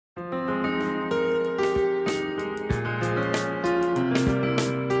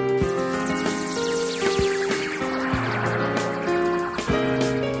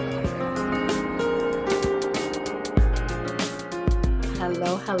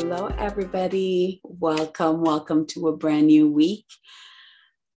Hello, everybody. Welcome to a brand new week.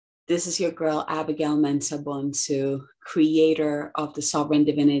 This is your girl, Abigail Mensah-Bonsu, creator of the Sovereign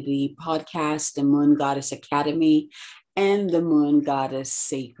Divinity podcast, the Moon Goddess Academy, and the Moon Goddess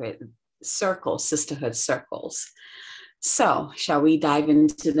Sacred Circles, Sisterhood Circles. So, shall we dive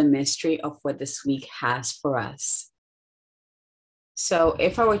into the mystery of what this week has for us? So,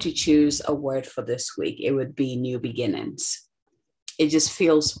 if I were to choose a word for this week, it would be new beginnings. It just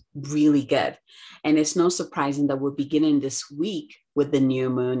feels really good. And it's no surprising that we're beginning this week with the new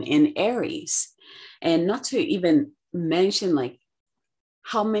moon in Aries. And not to even mention like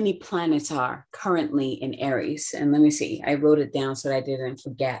how many planets are currently in Aries. And let me see, I wrote it down so that I didn't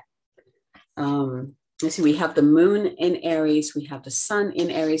forget. Let's see, we have the moon in Aries. We have the sun in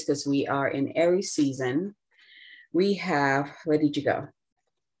Aries because we are in Aries season. We have, where did you go?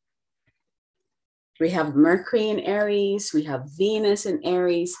 We have Mercury in Aries, we have Venus in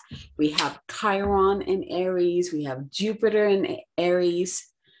Aries, we have Chiron in Aries, we have Jupiter in Aries.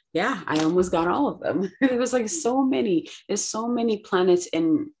 Yeah, I almost got all of them. It was like so many. There's so many planets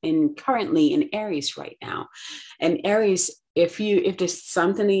in currently in Aries right now. And Aries, if there's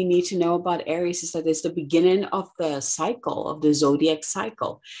something that you need to know about Aries, is that it's the beginning of the cycle, of the zodiac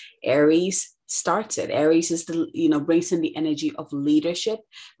cycle. Aries starts it. Aries is brings in the energy of leadership,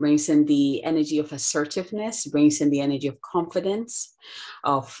 brings in the energy of assertiveness, brings in the energy of confidence,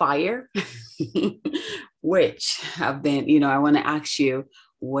 of fire, which have been, I want to ask you,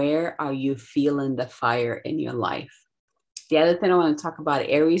 where are you feeling the fire in your life? The other thing I want to talk about,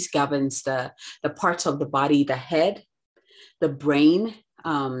 Aries governs the parts of the body, the head, the brain.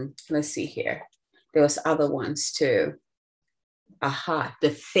 Let's see here. There was other ones too.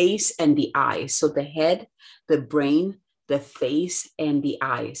 The face and the eyes. So the head, the brain, the face, and the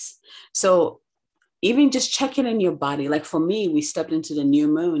eyes. So even just checking in your body, like for me, we stepped into the new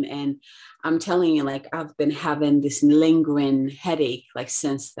moon and I'm telling you, like I've been having this lingering headache like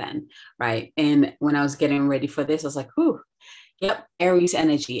since then, right? And when I was getting ready for this, I was like, yep, Aries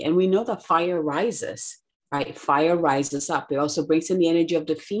energy. And we know that fire rises, right? Fire rises up. It also brings in the energy of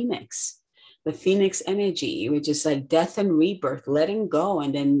the phoenix energy, which is like death and rebirth, letting go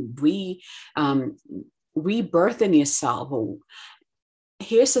and then rebirthing yourself.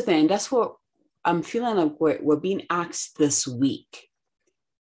 Here's the thing, that's what I'm feeling like we're being asked this week.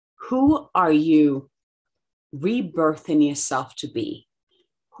 Who are you rebirthing yourself to be?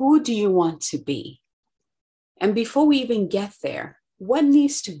 Who do you want to be? And before we even get there, what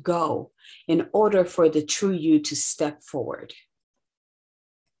needs to go in order for the true you to step forward?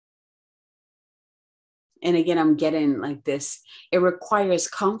 And again, I'm getting like this. It requires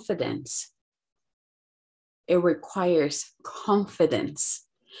confidence. It requires confidence.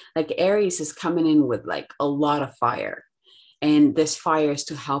 Like Aries is coming in with like a lot of fire. And this fire is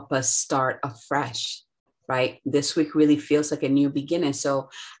to help us start afresh, right? This week really feels like a new beginning. So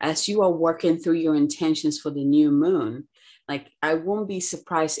as you are working through your intentions for the new moon, like I won't be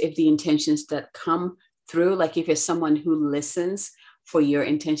surprised if the intentions that come through, like if you're someone who listens for your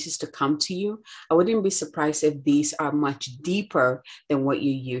intentions to come to you, I wouldn't be surprised if these are much deeper than what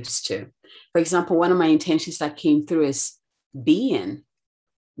you're used to. For example, one of my intentions that came through is being,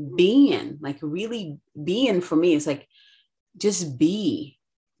 like really being for me is like just being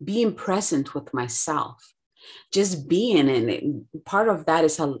present with myself, just being. And part of that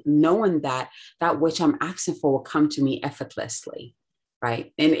is knowing that which I'm asking for will come to me effortlessly,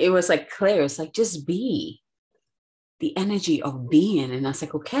 right? And it was like clear, it's like just be. The energy of being. And I was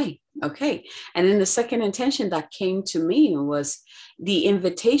like, okay. And then the second intention that came to me was the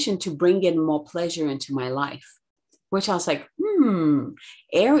invitation to bring in more pleasure into my life, which I was like,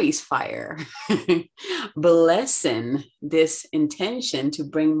 Aries fire, blessing this intention to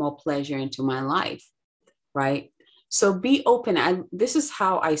bring more pleasure into my life, right? So be open. This is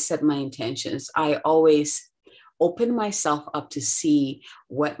how I set my intentions. I always open myself up to see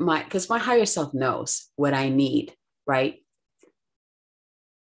because my higher self knows what I need, right?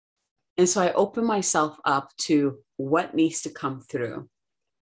 And so I open myself up to what needs to come through.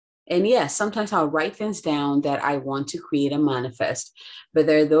 And yes, sometimes I'll write things down that I want to create and manifest, but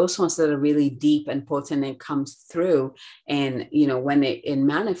there are those ones that are really deep and potent and comes through. And, when it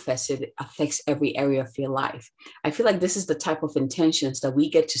manifests, it affects every area of your life. I feel like this is the type of intentions that we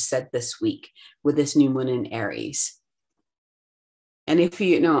get to set this week with this new moon in Aries. And if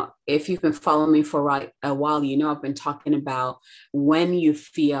you've been following me for a while, I've been talking about when do you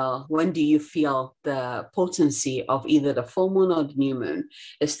feel the potency of either the full moon or the new moon.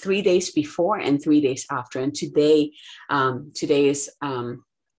 It's 3 days before and 3 days after. And today's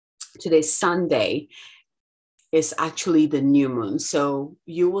Sunday. is actually the new moon. So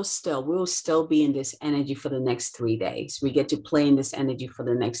we'll still be in this energy for the next 3 days. We get to play in this energy for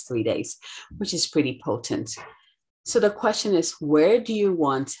the next 3 days, which is pretty potent. So the question is, where do you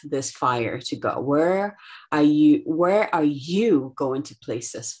want this fire to go? Where are you going to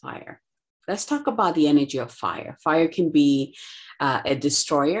place this fire? Let's talk about the energy of fire. Fire can be a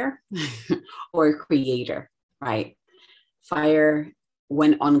destroyer or a creator, right? Fire,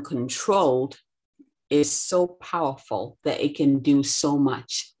 when uncontrolled, is so powerful that it can do so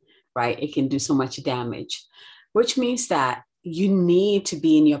much, right? It can do so much damage, which means that you need to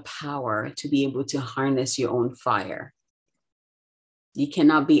be in your power to be able to harness your own fire. You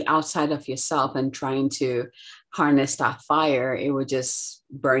cannot be outside of yourself and trying to harness that fire. It will just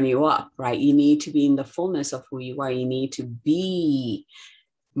burn you up, right? You need to be in the fullness of who you are. You need to be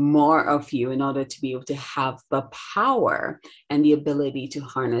more of you in order to be able to have the power and the ability to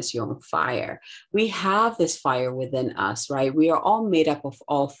harness your own fire. We have this fire within us, right? We are all made up of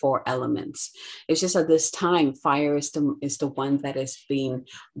all 4 elements. It's just at this time, fire is the one that is being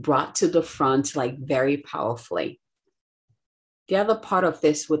brought to the front, like very powerfully. The other part of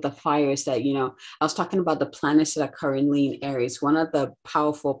this with the fire is that, I was talking about the planets that are currently in Aries. One of the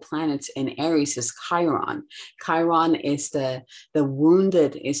powerful planets in Aries is Chiron. Chiron is the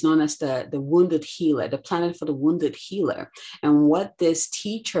wounded, is known as the wounded healer, the planet for the wounded healer. And what this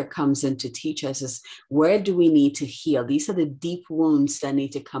teacher comes in to teach us is, where do we need to heal? These are the deep wounds that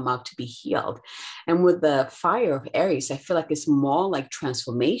need to come out to be healed. And with the fire of Aries, I feel like it's more like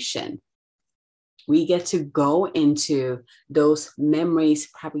transformation. We get to go into those memories,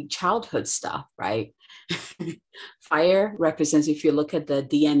 probably childhood stuff, right? Fire represents, if you look at the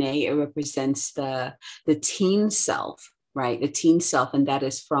DNA, it represents the teen self, right? The teen self, and that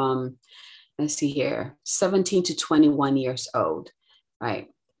is from, let's see here, 17 to 21 years old, right?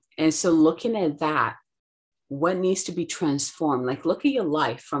 And so looking at that, what needs to be transformed? Like, look at your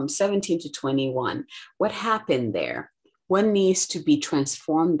life from 17 to 21. What happened there? What needs to be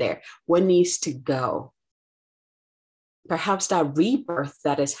transformed there? What needs to go? Perhaps that rebirth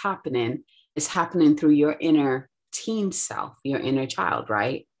that is happening through your inner teen self, your inner child,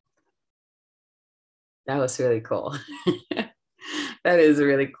 right? That was really cool. That is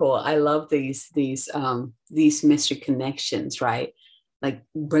really cool. I love these mystery connections, right? Like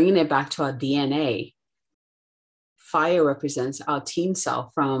bringing it back to our DNA. Fire represents our teen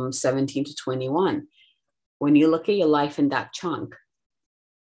self from 17 to 21. When you look at your life in that chunk,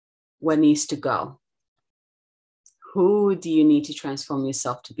 what needs to go? Who do you need to transform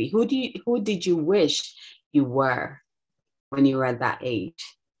yourself to be? Who did you wish you were when you were at that age?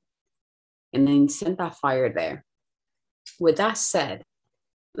 And then send that fire there. With that said,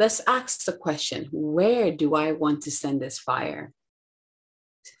 let's ask the question, where do I want to send this fire?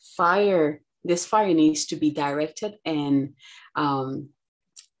 This fire needs to be directed and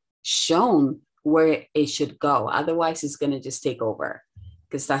shown where it should go. Otherwise, it's going to just take over,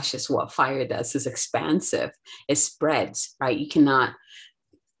 because that's just what fire does. It's expansive. It spreads, right? You cannot,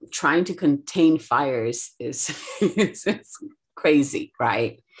 trying to contain fires is crazy,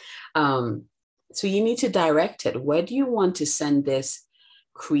 right? So you need to direct it. Where do you want to send this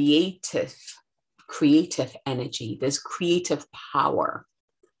creative energy, this creative power?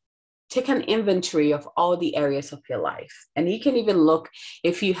 Take an inventory of all the areas of your life. And you can even look,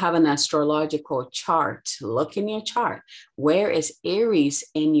 if you have an astrological chart, look in your chart. Where is Aries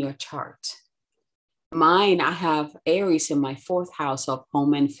in your chart? Mine, I have Aries in my 4th house of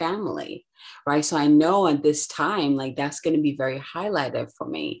home and family, right? So I know at this time, like that's going to be very highlighted for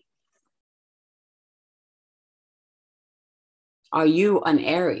me. Are you an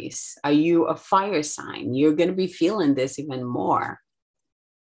Aries? Are you a fire sign? You're going to be feeling this even more.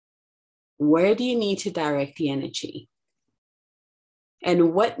 Where do you need to direct the energy?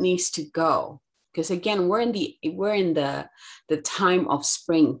 And what needs to go? Because again, we're in the time of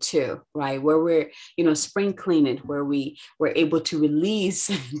spring too, right? Where we're, spring cleaning, where we're able to release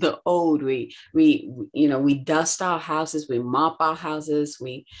the old. We dust our houses, we mop our houses,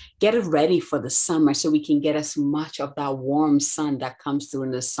 we get it ready for the summer so we can get as much of that warm sun that comes through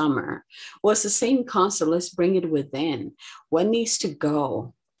in the summer. Well, it's the same concept. Let's bring it within. What needs to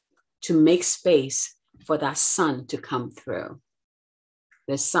go to make space for that sun to come through?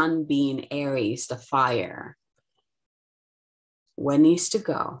 The sun being Aries, the fire. What needs to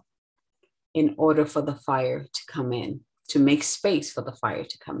go in order for the fire to come in, to make space for the fire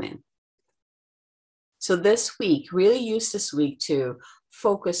to come in? So this week, really use this week to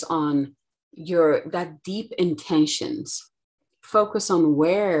focus on that deep intentions. Focus on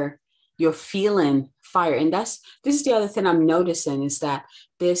where you're feeling fire. And this is the other thing I'm noticing, is that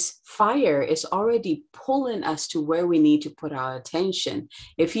this fire is already pulling us to where we need to put our attention.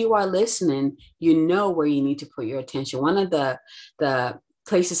 If you are listening, you know where you need to put your attention. One of the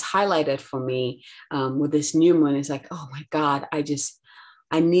places highlighted for me with this new moon is like, oh my God,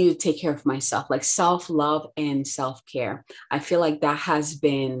 I need to take care of myself, like self-love and self-care. I feel like that has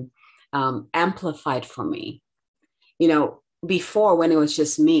been amplified for me. You know, before, when it was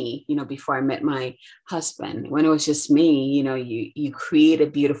just me, you know, before I met my husband, when it was just me, you know, you create a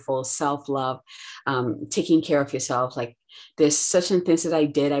beautiful self-love, taking care of yourself. Like, there's such and things that I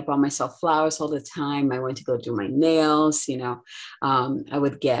did. I bought myself flowers all the time. I went to go do my nails, you know. I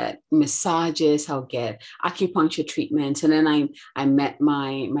would get massages, I'll get acupuncture treatments. And then I met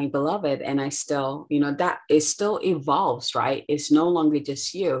my beloved, and I still, you know, that it still evolves, right? It's no longer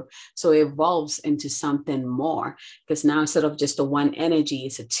just you. So it evolves into something more, because now instead of just a one energy,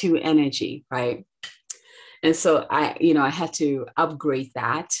 it's a two energy, right? And so I had to upgrade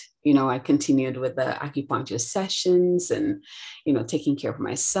that. You know, I continued with the acupuncture sessions and, you know, taking care of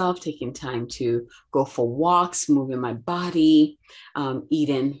myself, taking time to go for walks, moving my body,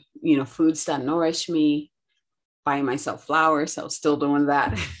 eating, you know, foods that nourish me, buying myself flowers. I was still doing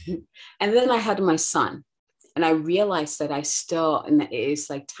that. And then I had my son, and I realized that and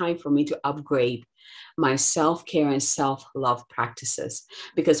it's like time for me to upgrade my self-care and self-love practices,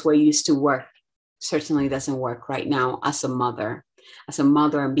 because where I used to work certainly doesn't work right now as a mother. As a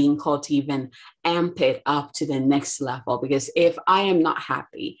mother, I'm being called to even amp it up to the next level, because if I am not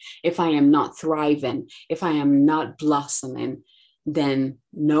happy, if I am not thriving, if I am not blossoming, then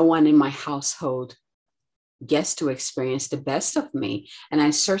no one in my household gets to experience the best of me. And I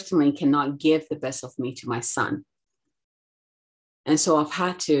certainly cannot give the best of me to my son. And so I've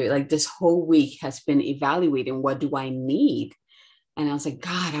had to, like, this whole week has been evaluating, what do I need? And I was like,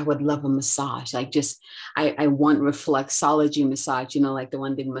 God, I would love a massage. Like, I want reflexology massage, you know, like the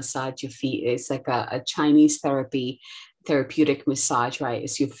one that massage your feet. It's like a Chinese therapeutic massage, right?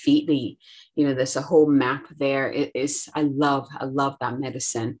 It's your feet. There's a whole map there. I love that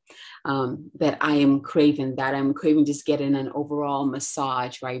medicine. But I am craving that. I'm craving just getting an overall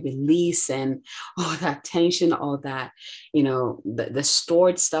massage, right? Releasing all that tension, all that, you know, the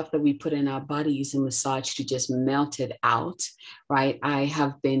stored stuff that we put in our body using massage to just melt it out, right? I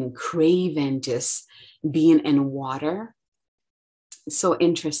have been craving just being in water. It's so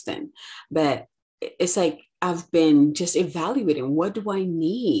interesting. But it's like, I've been just evaluating, what do I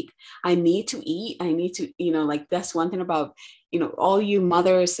need? I need to eat. I need to, you know, like, that's one thing about, you know, all you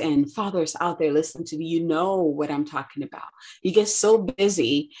mothers and fathers out there listening to me, you know what I'm talking about. You get so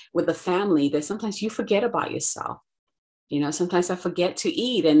busy with the family that sometimes you forget about yourself. You know, sometimes I forget to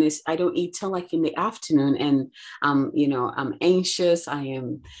eat, and I don't eat till like in the afternoon, and you know, I'm anxious. I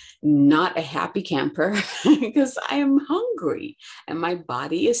am not a happy camper because I am hungry and my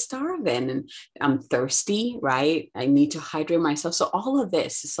body is starving, and I'm thirsty, right? I need to hydrate myself. So all of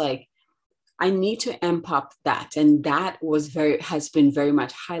this is like, I need to amp up that, and that has been very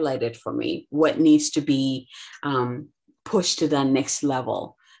much highlighted for me. What needs to be pushed to the next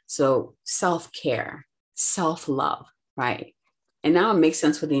level? So self-care, self-love. Right. And now it makes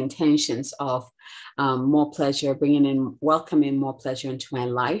sense with the intentions of more pleasure, welcoming more pleasure into my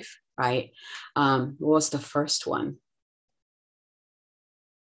life. Right. What was the first one?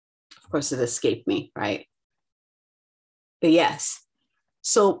 Of course, it escaped me. Right. But yes.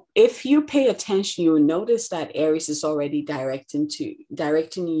 So if you pay attention, you'll notice that Aries is already directing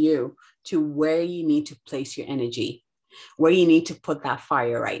you to where you need to place your energy, where you need to put that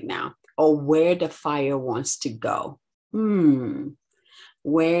fire right now, or where the fire wants to go.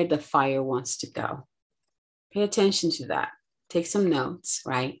 Where the fire wants to go. Pay attention to that. Take some notes,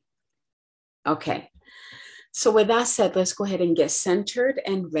 right? Okay. So with that said, let's go ahead and get centered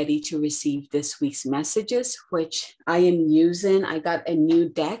and ready to receive this week's messages, which I am using. I got a new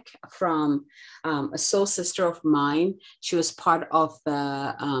deck from a soul sister of mine. She was part of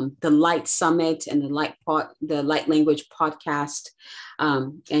the Light Summit and the Light Language podcast.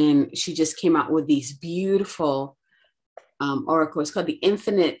 And she just came out with these beautiful oracle. It's called the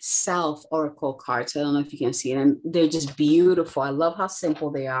Infinite Self Oracle cards. I don't know if you can see it, and they're just beautiful. I love how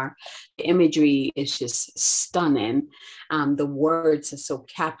simple they are. The imagery is just stunning. The words are so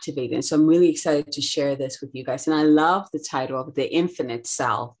captivating. So I'm really excited to share this with you guys. And I love the title of The Infinite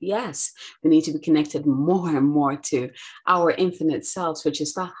Self. Yes, we need to be connected more and more to our infinite selves, which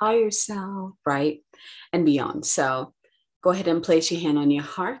is the higher self, right? And beyond. So go ahead and place your hand on your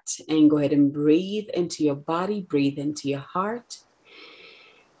heart and go ahead and breathe into your body, breathe into your heart.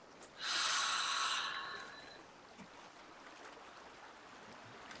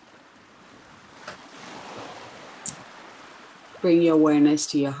 Bring your awareness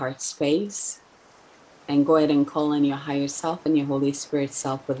to your heart space and go ahead and call on your higher self and your Holy Spirit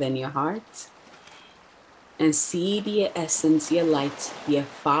self within your heart. And see the essence, your light, your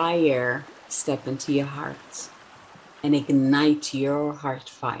fire step into your heart and ignite your heart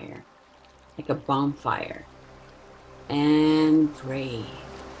fire like a bonfire. And breathe.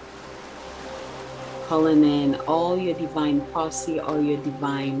 Calling in all your divine posse, all your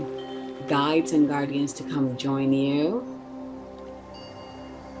divine guides and guardians to come join you.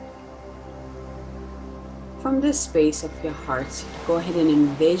 From the space of your heart, go ahead and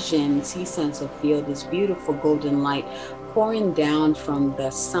envision, see, sense, or feel this beautiful golden light pouring down from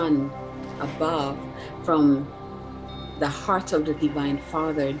the sun above, from the heart of the Divine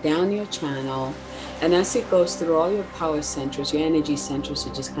Father down your channel. And as it goes through all your power centers, your energy centers,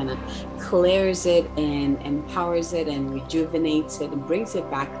 it just kind of clears it and empowers it and rejuvenates it and brings it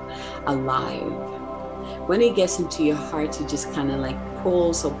back alive. When it gets into your heart, it just kind of like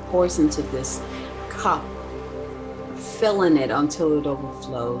pulls or pours into this cup, filling it until it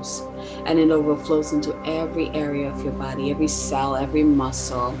overflows. And it overflows into every area of your body, every cell, every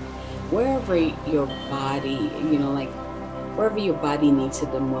muscle, wherever your body, like wherever your body needs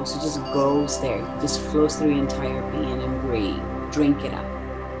it the most, it just goes there, just flows through your entire being. And breathe, drink it up.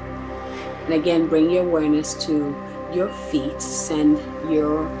 And again, bring your awareness to your feet, send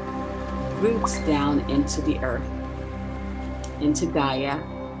your roots down into the earth, into Gaia,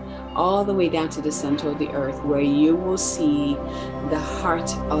 all the way down to the center of the earth, where you will see the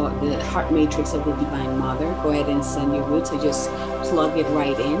heart matrix of the Divine Mother. Go ahead and send your roots, so just plug it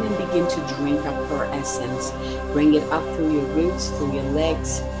right in and begin to drink up her essence. Bring it up through your roots, through your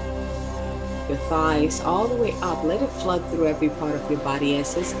legs, your thighs, all the way up. Let it flood through every part of your body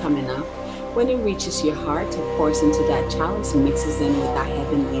as it's coming up. When it reaches your heart, it pours into that chalice, mixes in with that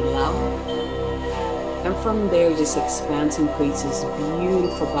heavenly love. And from there, just expands and creates this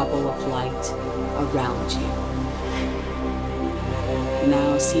beautiful bubble of light around you.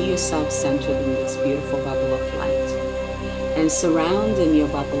 Now see yourself centered in this beautiful bubble of light. And surrounding your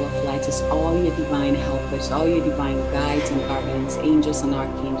bubble of light is all your divine helpers, all your divine guides and guardians, angels and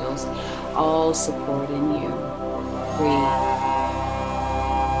archangels, all supporting you. Breathe.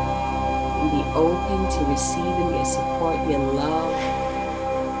 And be open to receiving your support, your love,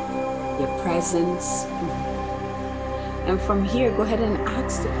 your presence. And from here, go ahead and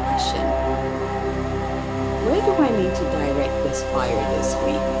ask the question, where do I need to direct this fire this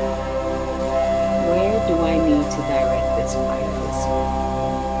week? Where do I need to direct this fire this week?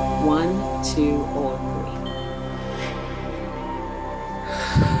 1, 2, or 3.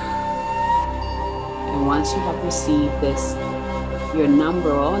 And once you have received this, your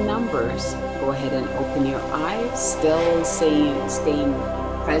number or numbers, go ahead and open your eyes, still staying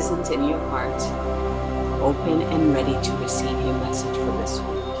present in your heart, open and ready to receive your message for this week.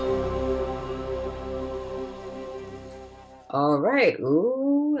 All right.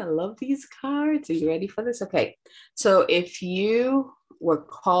 Ooh, I love these cards. Are you ready for this? Okay. So if you were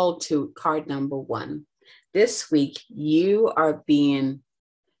called to card number 1, this week you are being,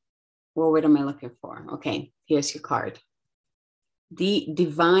 well, what am I looking for? Okay, here's your card. The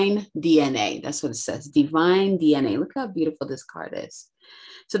Divine DNA. That's what it says. Divine DNA. Look how beautiful this card is.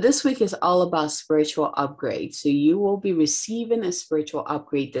 So this week is all about spiritual upgrade. So you will be receiving a spiritual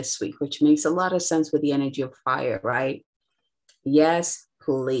upgrade this week, which makes a lot of sense with the energy of fire, right? Yes,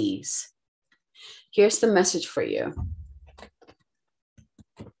 please. Here's the message for you.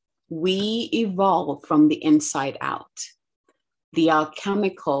 We evolve from the inside out. The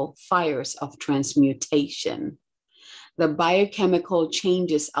alchemical fires of transmutation. The biochemical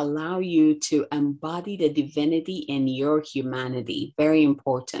changes allow you to embody the divinity in your humanity. Very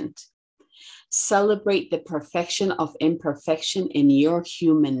important. Celebrate the perfection of imperfection in your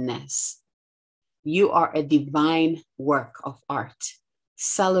humanness. You are a divine work of art.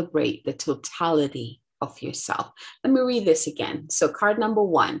 Celebrate the totality of yourself. Let me read this again. So card number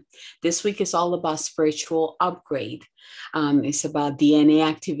 1, this week is all about spiritual upgrade. It's about DNA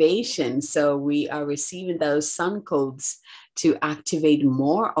activation. So we are receiving those sun codes to activate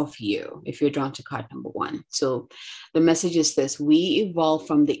more of you if you're drawn to card number 1. So the message is this: we evolve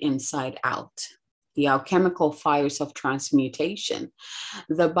from the inside out. The alchemical fires of transmutation.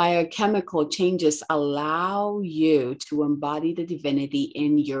 The biochemical changes allow you to embody the divinity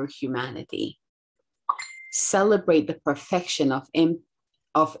in your humanity. Celebrate the perfection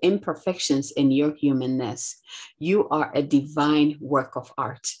of imperfections in your humanness. You are a divine work of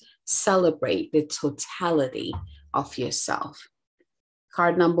art. Celebrate the totality of yourself.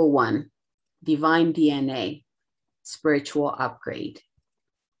 Card number 1, Divine DNA, spiritual upgrade.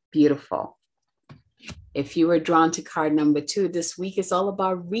 Beautiful. If you were drawn to card number 2, this week is all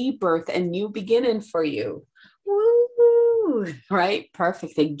about rebirth and new beginning for you. Woo! Right?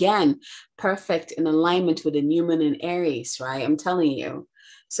 Perfect. Again, perfect in alignment with the new moon in Aries, right? I'm telling you,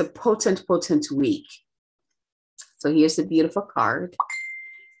 it's a potent, potent week. So here's the beautiful card,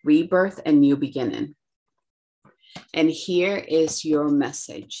 rebirth and new beginning. And here is your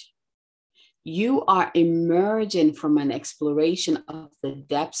message. You are emerging from an exploration of the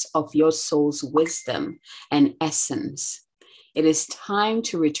depths of your soul's wisdom and essence. It is time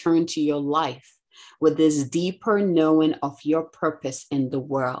to return to your life with this deeper knowing of your purpose in the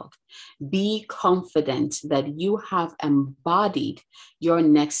world. Be confident that you have embodied your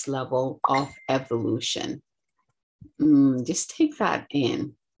next level of evolution. Just take that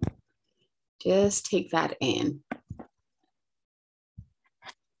in. Just take that in.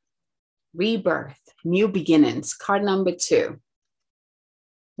 Rebirth, new beginnings, card number 2.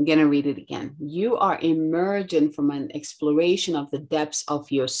 I'm going to read it again. You are emerging from an exploration of the depths of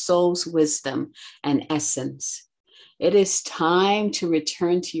your soul's wisdom and essence. It is time to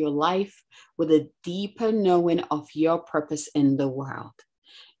return to your life with a deeper knowing of your purpose in the world.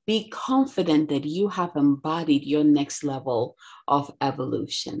 Be confident that you have embodied your next level of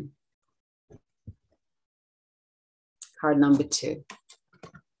evolution. Card number 2.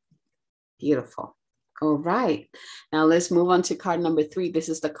 Beautiful. All right. Now let's move on to card number 3. This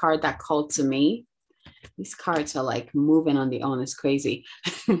is the card that called to me. These cards are like moving on their own. It's crazy.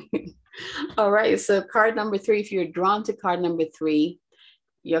 All right. So card number 3, if you're drawn to card number 3,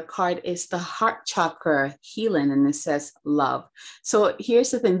 your card is the heart chakra healing, and it says love. So here's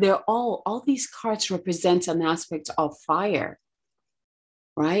the thing. They're all these cards represent an aspect of fire.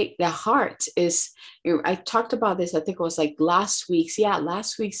 Right? The heart is, I talked about this, I think it was like last week's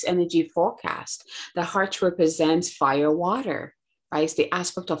energy forecast. The heart represents fire, water, right? It's the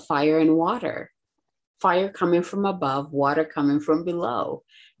aspect of fire and water. Fire coming from above, water coming from below.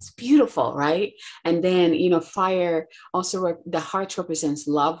 It's beautiful, right? And then, fire also, the heart represents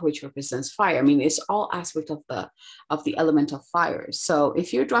love, which represents fire. I mean, it's all aspect of the element of fire. So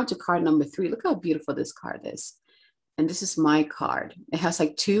if you're drawn to card number 3, look how beautiful this card is. And this is my card. It has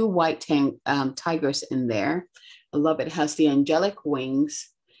like 2 white tigers in there. I love it. It has the angelic wings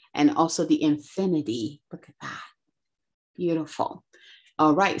and also the infinity. Look at that. Beautiful.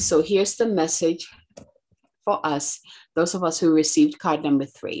 All right. So here's the message for us, those of us who received card number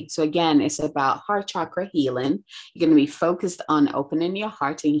 3. So again, it's about heart chakra healing. You're going to be focused on opening your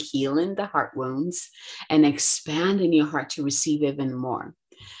heart and healing the heart wounds and expanding your heart to receive even more.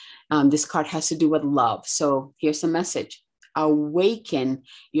 This card has to do with love. So here's the message. Awaken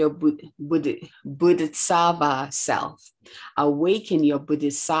your Bodhisattva self. Awaken your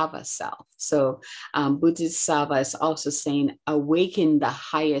Bodhisattva self. So Bodhisattva is also saying awaken the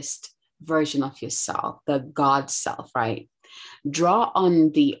highest version of yourself, the God self, right? Draw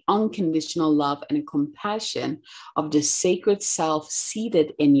on the unconditional love and compassion of the sacred self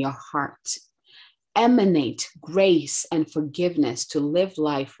seated in your heart. Emanate grace and forgiveness to live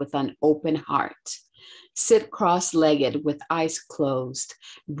life with an open heart. Sit cross-legged with eyes closed.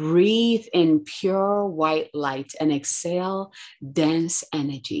 Breathe in pure white light and exhale dense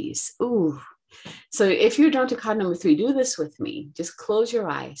energies. Ooh. So if you're drawn to card number 3, do this with me. Just close your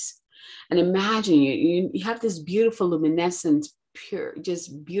eyes and imagine you have this beautiful luminescent, pure,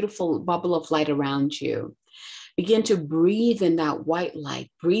 just beautiful bubble of light around you. Begin to breathe in that white light.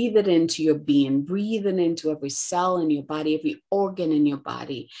 Breathe it into your being. Breathe it into every cell in your body, every organ in your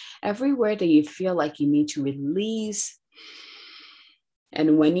body, everywhere that you feel like you need to release.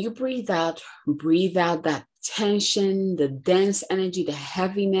 And when you breathe out that tension, the dense energy, the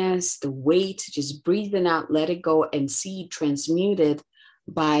heaviness, the weight. Just breathe it out, let it go, and see it transmuted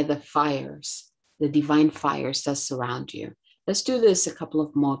by the fires, the divine fires that surround you. Let's do this a couple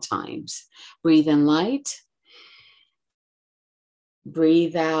of more times. Breathe in light.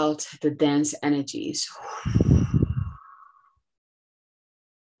 Breathe out the dense energies.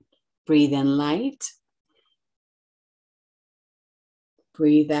 Breathe in light.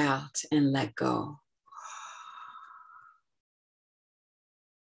 Breathe out and let go.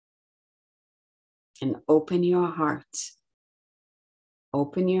 And open your heart.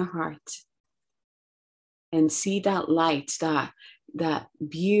 Open your heart. And see that light, that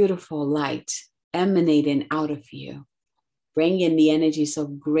beautiful light emanating out of you. Bring in the energies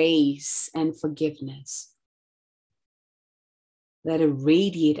of grace and forgiveness. Let it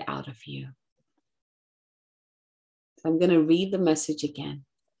radiate out of you. So I'm going to read the message again.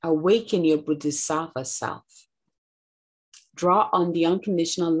 Awaken your Bodhisattva self. Draw on the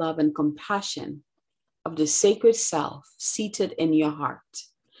unconditional love and compassion of the sacred self seated in your heart.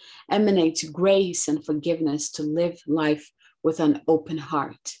 emanates grace and forgiveness to live life with an open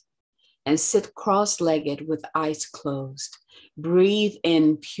heart and sit cross-legged with eyes closed. Breathe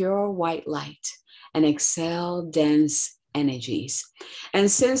in pure white light and exhale dense energies. And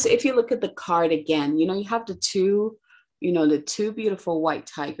since if you look at the card again, you have the two beautiful white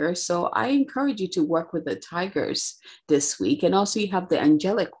tigers. So I encourage you to work with the tigers this week. And also you have the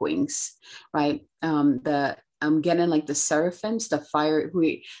angelic wings, right? I'm getting like the seraphims, the fire,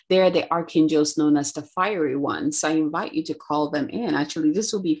 they're the archangels known as the fiery ones. So I invite you to call them in. Actually,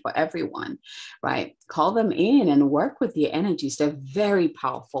 this will be for everyone, right? Call them in and work with your energies. They're very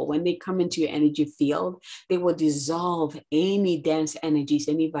powerful. When they come into your energy field, they will dissolve any dense energies,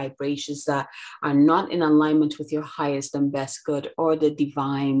 any vibrations that are not in alignment with your highest and best good or the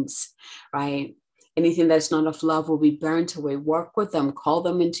divines, right? Anything that's not of love will be burnt away. Work with them. Call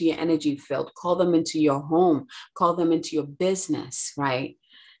them into your energy field. Call them into your home. Call them into your business, right?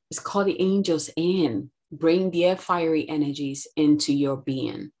 Just call the angels in. Bring their fiery energies into your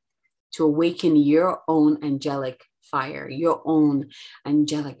being to awaken your own angelic fire, your own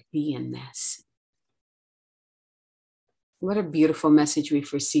angelic beingness. What a beautiful message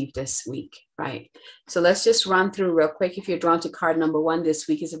we've received this week, right? So let's just run through real quick. If you're drawn to card number 1, this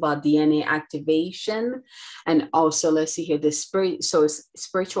week is about DNA activation. And also let's see here, so it's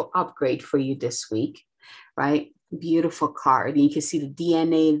spiritual upgrade for you this week, right? Beautiful card. You can see the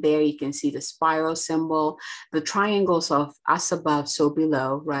DNA there. You can see the spiral symbol, the triangles of us above, so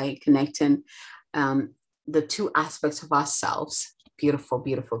below, right? Connecting the two aspects of ourselves. Beautiful,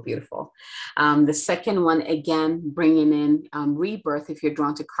 beautiful, beautiful. The second one, again, bringing in rebirth. If you're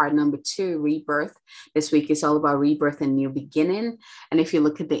drawn to card number 2, rebirth. This week is all about rebirth and new beginning. And if you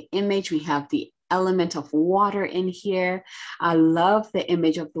look at the image, we have the element of water in here. I love the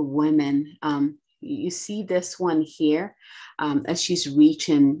image of the women. You see this one here as she's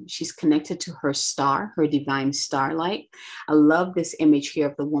reaching, she's connected to her star, her divine starlight. I love this image here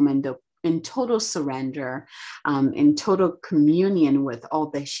of the woman, in total surrender, in total communion with all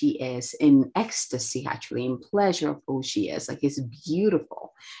that she is, in ecstasy, actually, in pleasure of who she is. Like, it's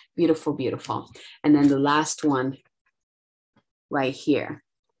beautiful, beautiful, beautiful. And then the last one right here.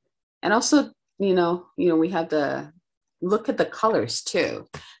 And also, we have look at the colors too.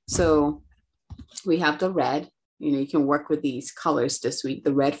 So we have the red. You can work with these colors this week.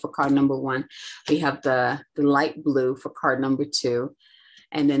 The red for card number 1. We have the light blue for card number 2.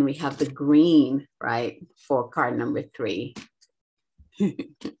 And then we have the green, right, for card number 3.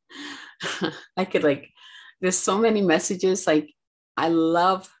 I could there's so many messages. This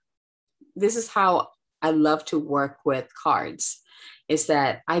is how I love to work with cards, is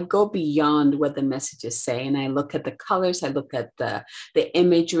that I go beyond what the messages say. And I look at the colors, I look at the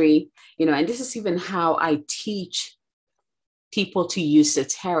imagery, and this is even how I teach people to use the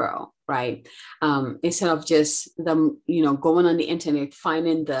tarot, right? Instead of just them, going on the internet,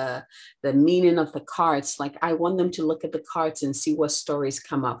 finding the meaning of the cards. Like, I want them to look at the cards and see what stories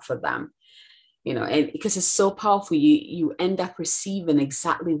come up for them, and because it's so powerful, you end up receiving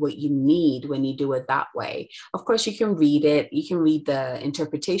exactly what you need when you do it that way. Of course, you can read it, you can read the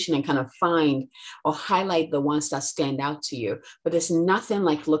interpretation and kind of find or highlight the ones that stand out to you. But there's nothing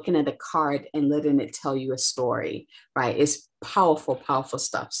like looking at a card and letting it tell you a story, right? It's powerful, powerful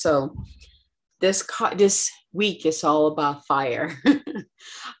stuff. So this week is all about fire.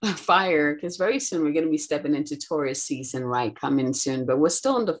 Fire, because very soon we're going to be stepping into Taurus season, right? Coming soon, but we're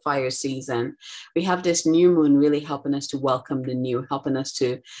still in the fire season. We have this new moon really helping us to welcome the new, helping us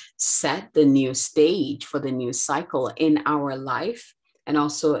to set the new stage for the new cycle in our life, and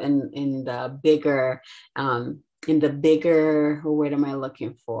also in the bigger what am I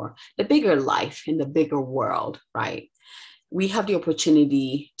looking for? The bigger life, in the bigger world, right? We have the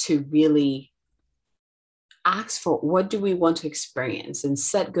opportunity to really ask for what do we want to experience and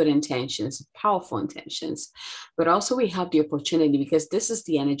set good intentions, powerful intentions. But also we have the opportunity, because this is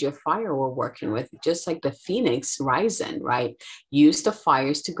the energy of fire we're working with, just like the phoenix rising, right? Use the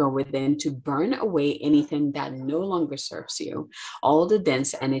fires to go within to burn away anything that no longer serves you. All the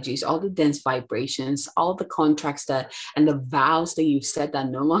dense energies, all the dense vibrations, all the contracts and the vows that you've said that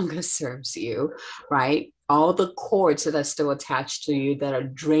no longer serves you, right? All the cords that are still attached to you that are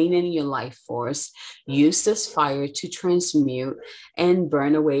draining your life force. Use this fire to transmute and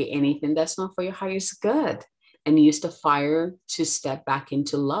burn away anything that's not for your highest good. And use the fire to step back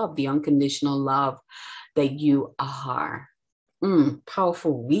into love, the unconditional love that you are.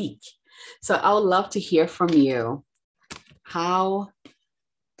 Powerful week. So I would love to hear from you. How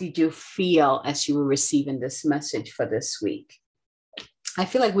did you feel as you were receiving this message for this week? I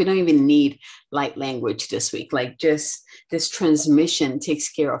feel like we don't even need light language this week. Like just this transmission takes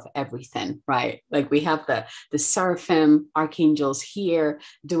care of everything, right? Like we have the seraphim archangels here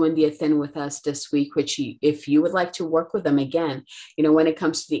doing the thing with us this week, which if you would like to work with them again, you know, when it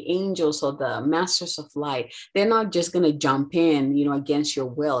comes to the angels or the masters of light, they're not just going to jump in, you know, against your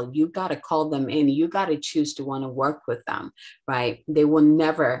will. You got to call them in. You got to choose to want to work with them, right? They will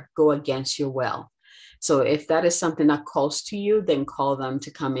never go against your will. So if that is something that calls to you, then call them to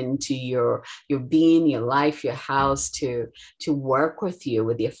come into your being, your life, your house, to work with you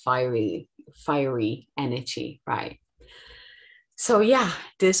with your fiery energy, right? So yeah,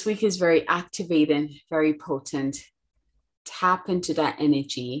 this week is very activating, very potent. Tap into that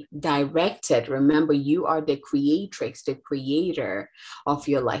energy, direct it. Remember, you are the creatrix, the creator of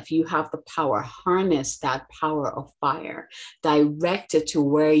your life. You have the power. Harness that power of fire. Direct it to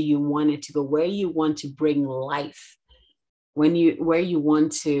where you want it to go, where you want to bring life. Where you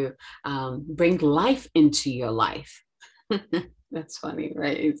want to bring life into your life. That's funny,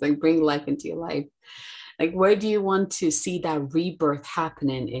 right? It's like bring life into your life. Like, where do you want to see that rebirth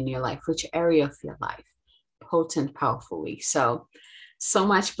happening in your life? Which area of your life? Potent, powerful week. So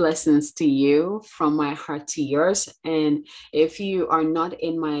much blessings to you from my heart to yours. And if you are not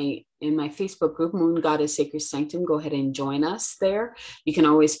in my Facebook group, Moon Goddess Sacred Sanctum, go ahead and join us there. You can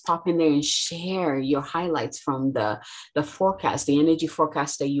always pop in there and share your highlights from the forecast, the energy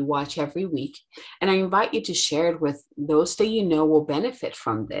forecast that you watch every week. And I invite you to share it with those that you know will benefit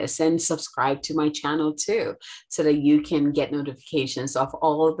from this, and subscribe to my channel too, so that you can get notifications of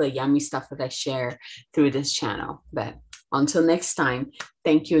all the yummy stuff that I share through this channel. But until next time,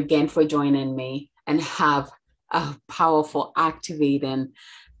 thank you again for joining me, and have a powerful, activating,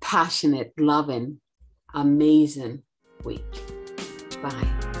 passionate, loving, amazing week.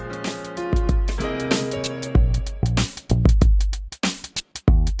 Bye.